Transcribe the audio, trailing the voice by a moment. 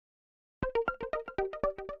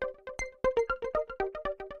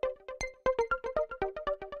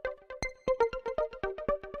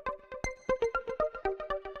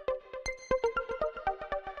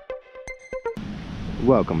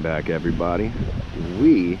Welcome back, everybody.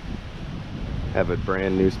 We have a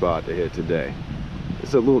brand new spot to hit today.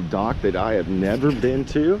 It's a little dock that I have never been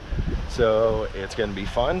to, so it's going to be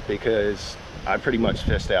fun because I pretty much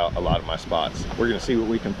fished out a lot of my spots. We're going to see what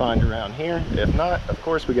we can find around here. If not, of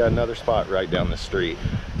course, we got another spot right down the street.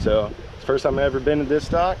 So it's the first time I've ever been to this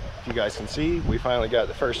dock. If you guys can see, we finally got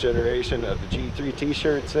the first generation of the G3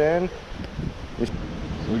 t-shirts in.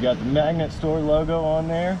 We got the Magnetstore logo on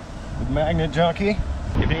there with Magnet Junkie.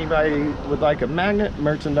 If anybody would like a magnet,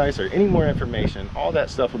 merchandise, or any more information, all that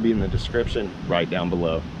stuff will be in the description right down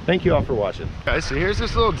below. Thank you all for watching. Guys, so here's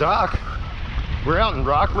this little dock. We're out in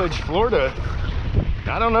Rockledge, Florida.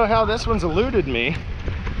 I don't know how this one's eluded me,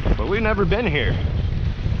 but we've never been here.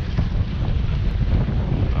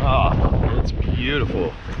 Oh, it's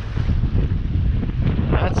beautiful.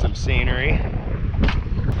 That's some scenery.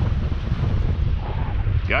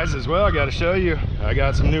 Guys, as well, I got to show you, I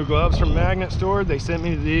got some new gloves from Magnetstore. They sent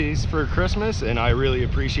me these for Christmas, and I really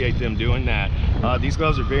appreciate them doing that. These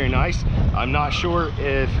gloves are very nice. I'm not sure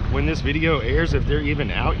if when this video airs if they're even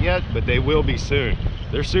out yet, but they will be soon.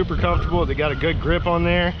 They're super comfortable. They got a good grip on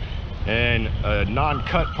there and a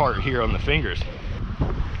non-cut part here on the fingers.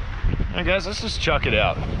 All right, guys, let's just chuck it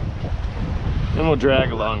out, and we'll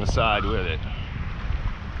drag along the side with it.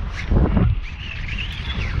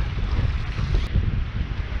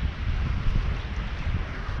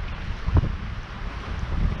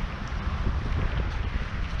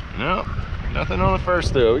 No, nothing on the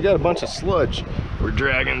first though. We got a bunch of sludge we're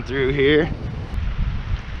dragging through here.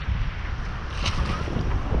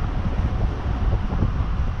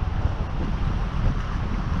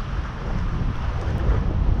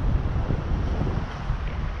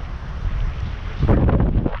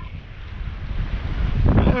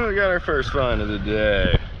 And we got our first find of the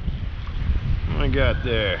day. What we got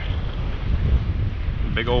there?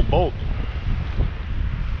 Big old bolt.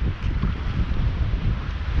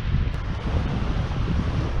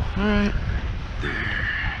 All right,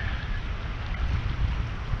 there.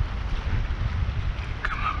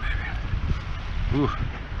 Come on, baby. Ooh.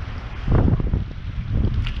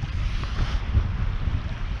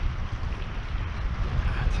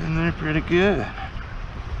 That's in there pretty good.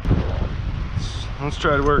 Let's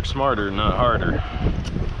try to work smarter, not harder.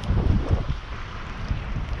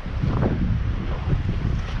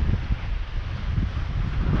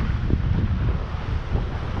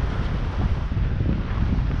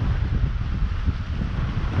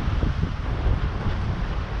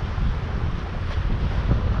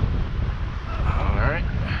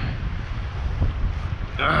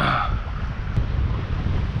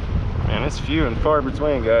 Man, it's few and far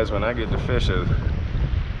between, guys, when I get to fish a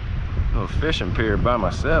little fishing pier by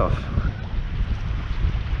myself.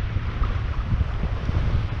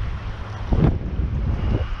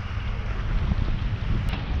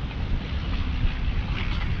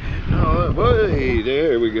 Oh boy,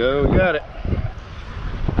 there we go, we got it.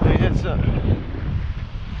 We hit something.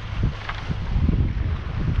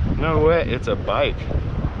 No way, it's a bike.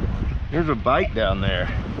 There's a bike down there.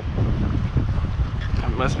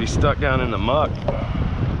 It must be stuck down in the muck.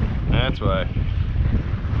 That's why.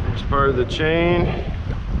 Here's part of the chain.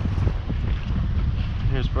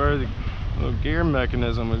 Here's part of the little gear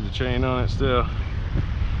mechanism with the chain on it still.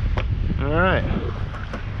 All right.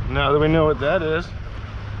 Now that we know what that is,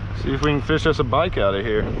 see if we can fish us a bike out of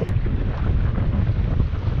here.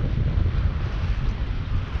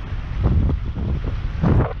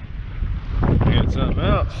 Get something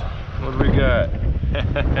else. What do we got?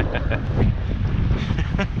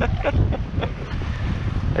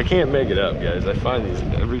 I can't make it up, guys. I find these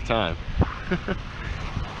every time.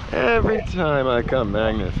 Every time I come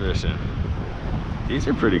magnet fishing. These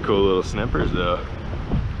are pretty cool little snippers though.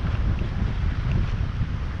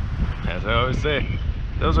 As I always say,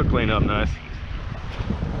 those will clean up nice.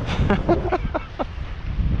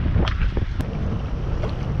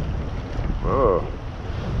 Whoa.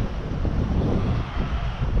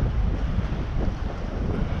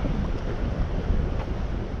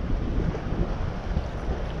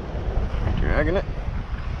 Dragging it.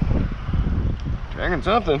 Dragging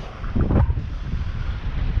something.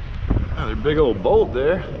 Another big old bolt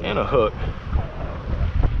there and a hook.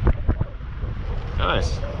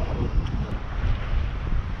 Nice.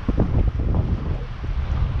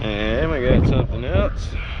 And we got something else.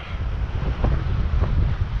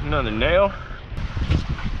 Another nail.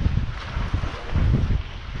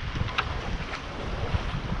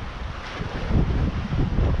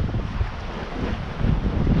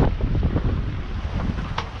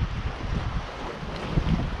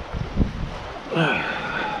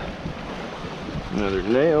 Another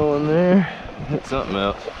nail in there. Hit something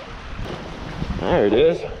else. There it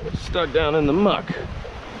is, stuck down in the muck.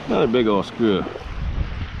 Another big old screw.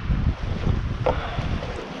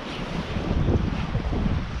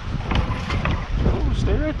 Oh,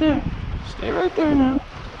 stay right there. Stay right there now.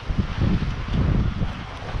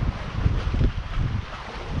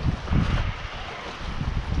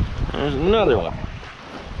 There's another one.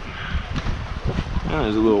 And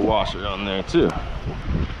there's a little washer on there too.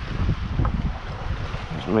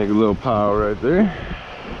 Just make a little pile right there.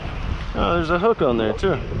 Oh, there's a hook on there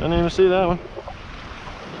too. I didn't even see that one.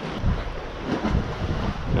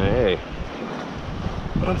 Hey,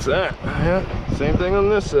 what's that? Yeah, same thing on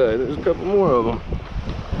this side. There's a couple more of them.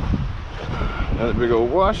 Another big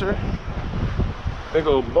old washer. Big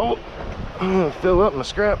old bolt. I'm gonna fill up my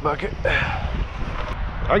scrap bucket.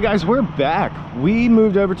 All right, guys, we're back. We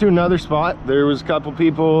moved over to another spot. There was a couple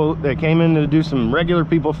people that came in to do some regular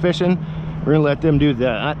people fishing. We're gonna let them do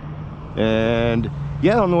that. And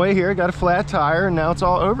yeah, on the way here, got a flat tire, and now it's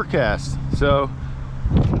all overcast. So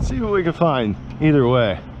let's see what we can find either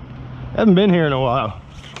way. Haven't been here in a while.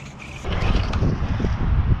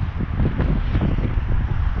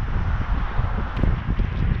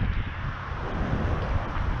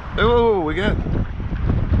 Oh, we got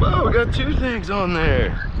two things on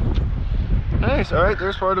there. Nice. All right,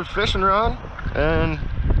 there's part of the fishing rod and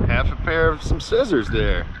half a pair of some scissors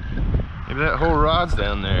there. Maybe that whole rod's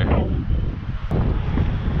down there.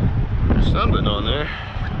 There's something on there.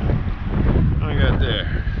 What do we got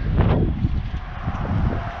there?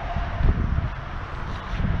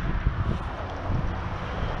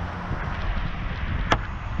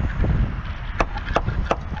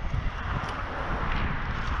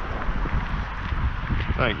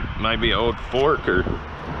 Like, might be an old fork, or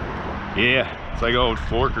yeah, it's like an old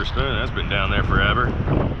fork or spoon. That's been down there forever.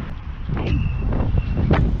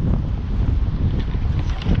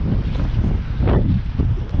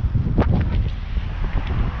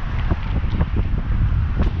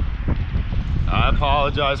 I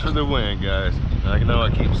apologize for the wind, guys. I know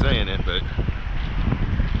I keep saying it, but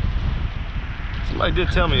somebody did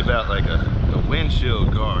tell me about like a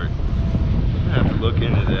windshield guard. I'm gonna have to look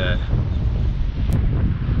into that.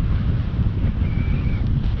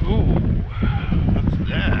 Ooh, what's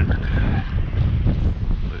that?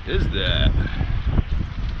 What is that?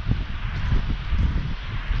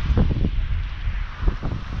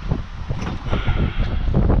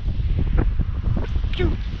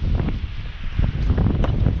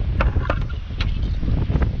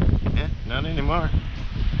 Yeah, not anymore.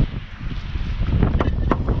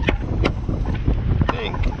 I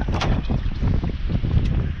think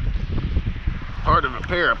part of a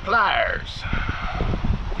pair of pliers.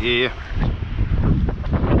 Yeah.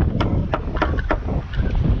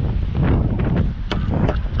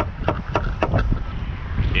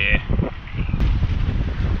 Yeah.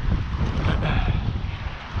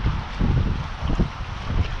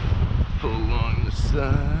 Pull along the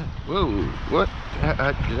side. Whoa, what?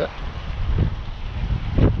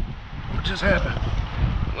 What just happened?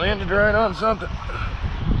 Landed right on something.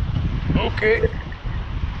 Okay.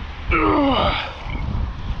 Ugh.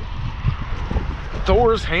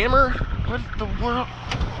 Thor's hammer? What the world?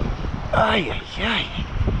 Ay, ay, ay.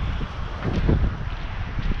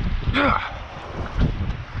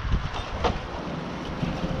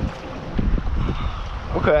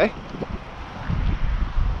 Okay.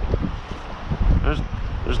 There's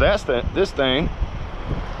this thing.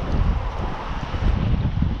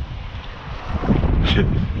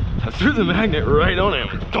 I threw the magnet right on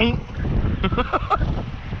him. Don't.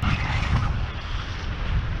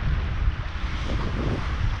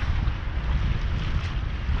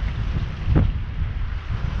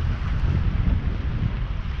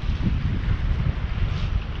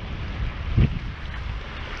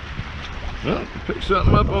 Well, pick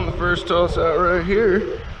something up on the first toss out right here.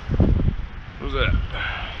 What was that?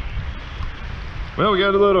 Well, we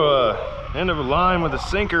got a little end of a line with a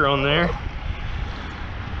sinker on there.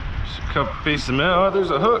 Just a couple pieces of metal. Oh, there's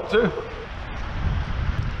a hook too.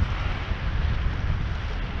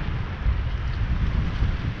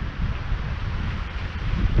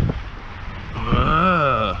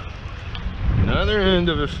 Another end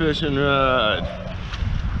of a fishing rod.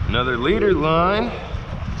 Another leader line.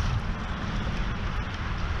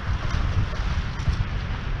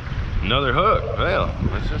 Another hook. Well,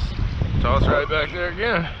 let's just toss right back there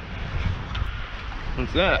again.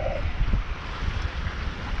 What's that?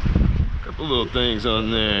 A couple little things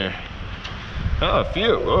on there. Oh, a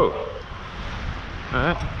few. Whoa.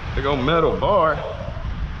 Alright. Big old metal bar.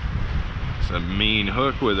 It's a mean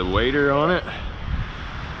hook with a weighter on it.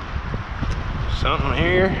 Something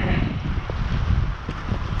here.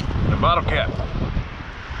 A bottle cap.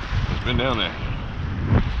 It's been down there.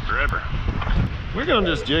 forever. We're gonna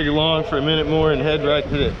just jig along for a minute more and head right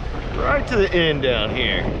to the end down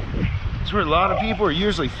here. It's where a lot of people are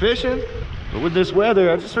usually fishing, but with this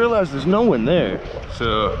weather, I just realized there's no one there.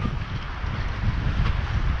 So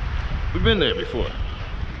we've been there before.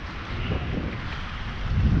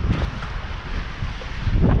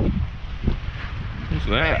 What's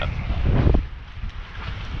that?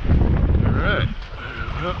 All right.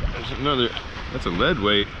 Oh, there's another. That's a lead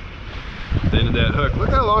weight at the end of that hook. Look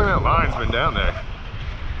how long that line's been down there.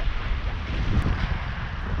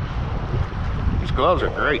 These gloves are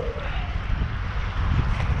great.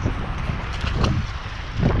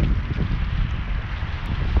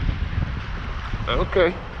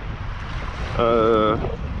 Okay.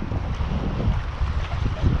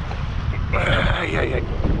 Yeah.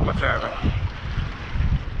 What's happening?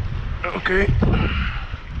 Okay.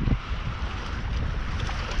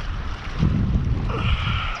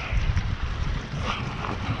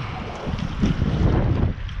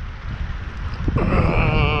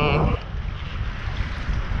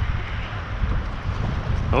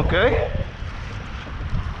 Okay.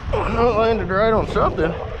 Oh, no, it landed right on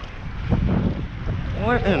something.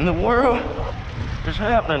 What in the world is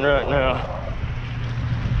happening right now?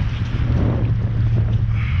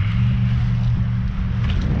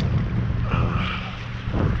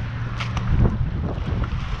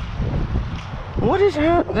 What is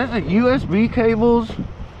that? That's a USB cables.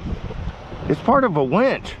 It's part of a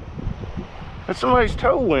winch. That's somebody's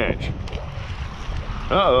tow winch.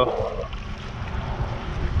 Uh-oh.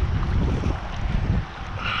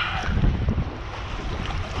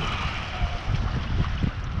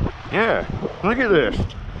 Yeah, look at this.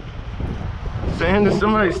 Sand to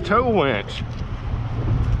somebody's tow winch.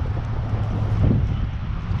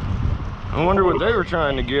 I wonder what they were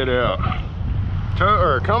trying to get out. Tow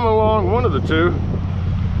or come along, one of the two.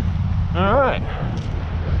 All right.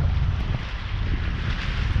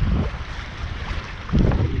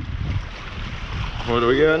 What do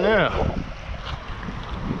we got now?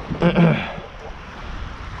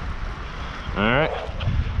 All right.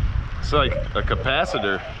 It's like a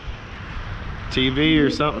capacitor. TV or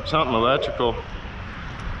something electrical.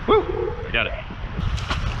 Woo! I got it.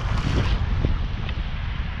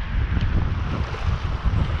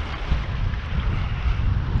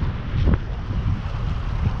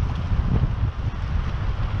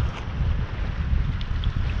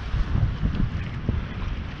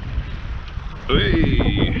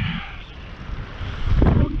 Hey,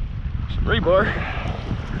 some rebar.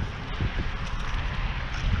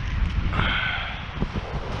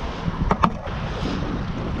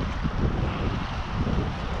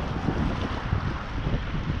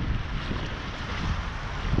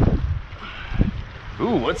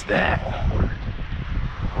 Ooh, what's that?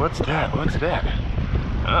 What's that? What's that?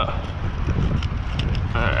 Oh.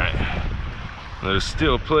 Alright. Those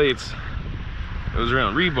steel plates. Those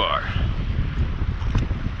around rebar.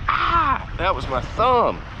 Ah! That was my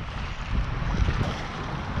thumb.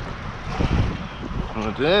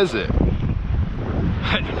 What is it?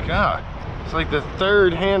 God. It's like the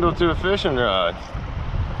third handle to a fishing rod.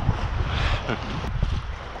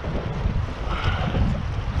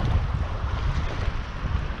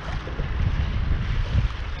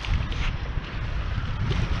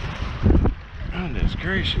 Goodness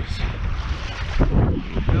gracious. I'm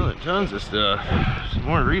feeling tons of stuff. Some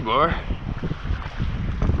more rebar.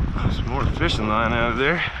 Some more fishing line out of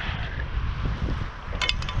there.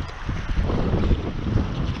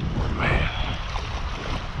 Man.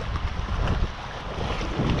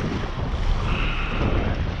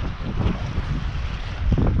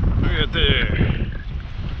 Look at there.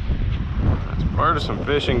 That's part of some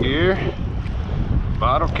fishing gear.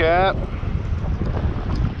 Bottle cap.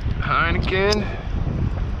 Henig.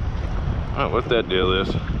 I don't know what that deal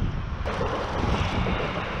is.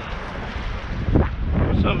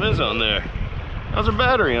 Something is on there. How's a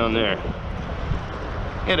battery on there?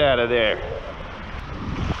 Get out of there.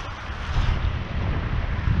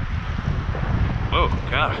 Oh,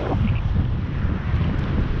 God.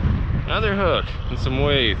 Another hook and some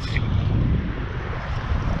weights.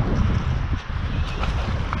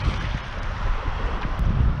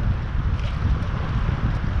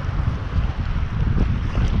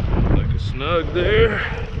 Like a snug there.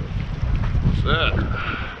 What's that?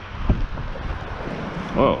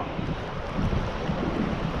 Whoa.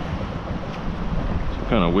 Some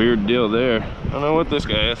kind of weird deal there. I don't know what this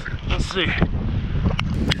guy is. Let's see.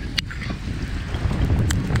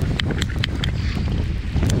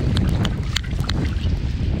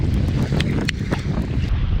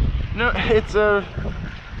 No, it's a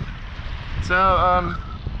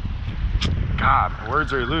God,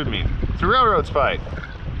 words are eluding me. It's a railroad spike.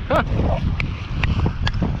 Huh.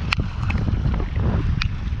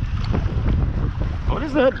 What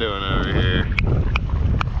is that doing over here?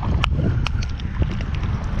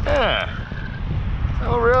 Yeah, it's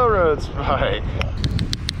a railroad spike.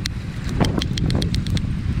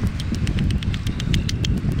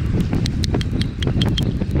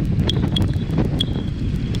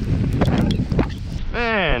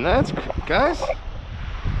 Man, that's, guys,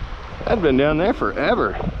 I've been down there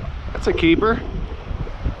forever. That's a keeper.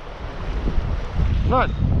 Not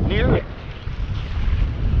near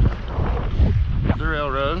the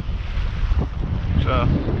railroad. So,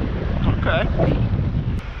 okay.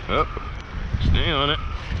 Oh, stay on it.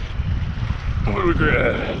 What do we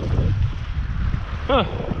grab? Huh.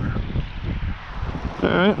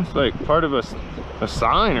 Alright, it's like part of a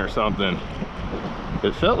sign or something.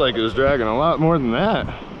 It felt like it was dragging a lot more than that.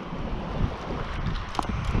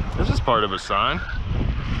 This is part of a sign.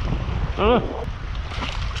 I don't know.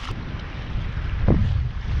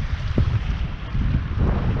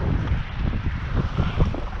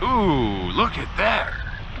 Ooh, look at that.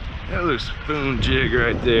 That looks spoon jig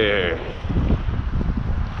right there.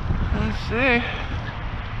 Let's see.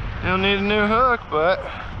 Don't need a new hook, but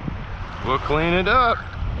we'll clean it up.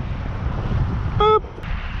 Boop.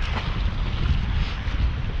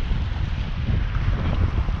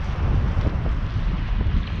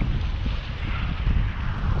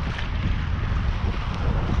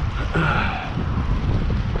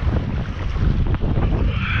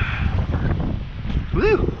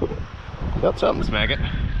 Woo! Felt something smack it.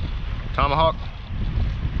 Tomahawk.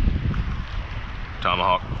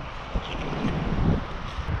 Tomahawk.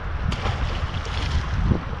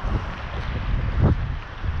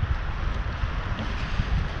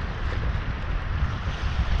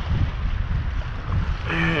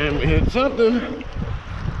 And we hit something.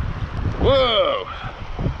 Whoa!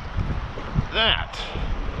 That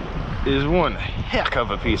is one heck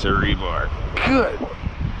of a piece of rebar. Good.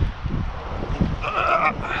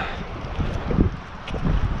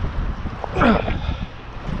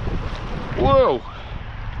 Whoa!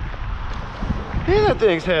 Man, that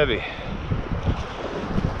thing's heavy.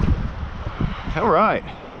 All right.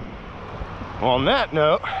 Well, on that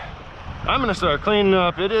note, I'm gonna start cleaning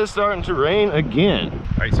up. It is starting to rain again.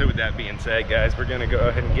 All right, so with that being said, guys, we're gonna go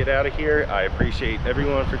ahead and get out of here. I appreciate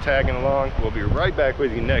everyone for tagging along. We'll be right back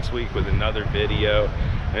with you next week with another video.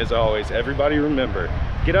 And as always, everybody remember,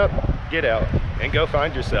 get up, get out, and go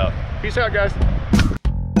find yourself. Peace out, guys.